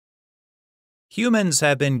Humans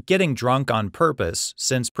have been getting drunk on purpose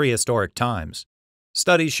since prehistoric times.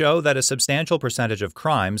 Studies show that a substantial percentage of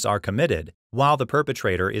crimes are committed while the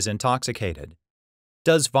perpetrator is intoxicated.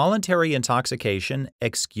 Does voluntary intoxication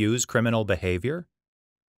excuse criminal behavior?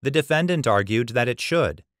 The defendant argued that it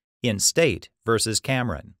should, in State versus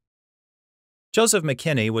Cameron. Joseph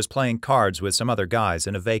McKinney was playing cards with some other guys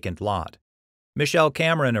in a vacant lot. Michelle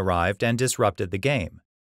Cameron arrived and disrupted the game.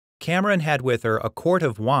 Cameron had with her a quart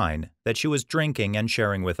of wine that she was drinking and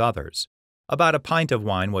sharing with others. About a pint of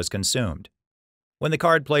wine was consumed. When the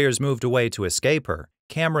card players moved away to escape her,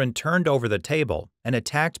 Cameron turned over the table and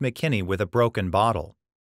attacked McKinney with a broken bottle.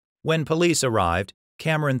 When police arrived,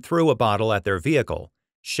 Cameron threw a bottle at their vehicle,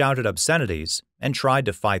 shouted obscenities, and tried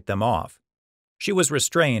to fight them off. She was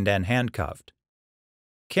restrained and handcuffed.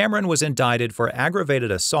 Cameron was indicted for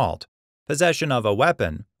aggravated assault, possession of a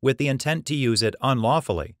weapon with the intent to use it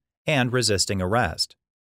unlawfully, and resisting arrest.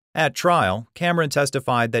 At trial, Cameron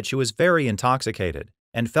testified that she was very intoxicated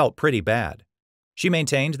and felt pretty bad. She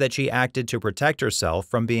maintained that she acted to protect herself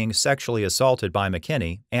from being sexually assaulted by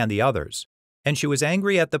McKinney and the others, and she was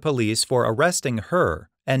angry at the police for arresting her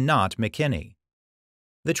and not McKinney.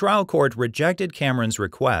 The trial court rejected Cameron's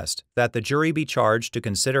request that the jury be charged to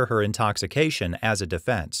consider her intoxication as a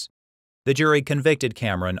defense. The jury convicted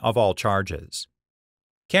Cameron of all charges.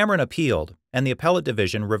 Cameron appealed, and the appellate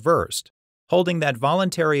division reversed, holding that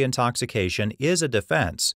voluntary intoxication is a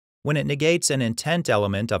defense when it negates an intent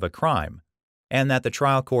element of a crime, and that the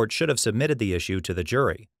trial court should have submitted the issue to the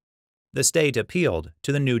jury. The state appealed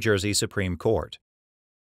to the New Jersey Supreme Court.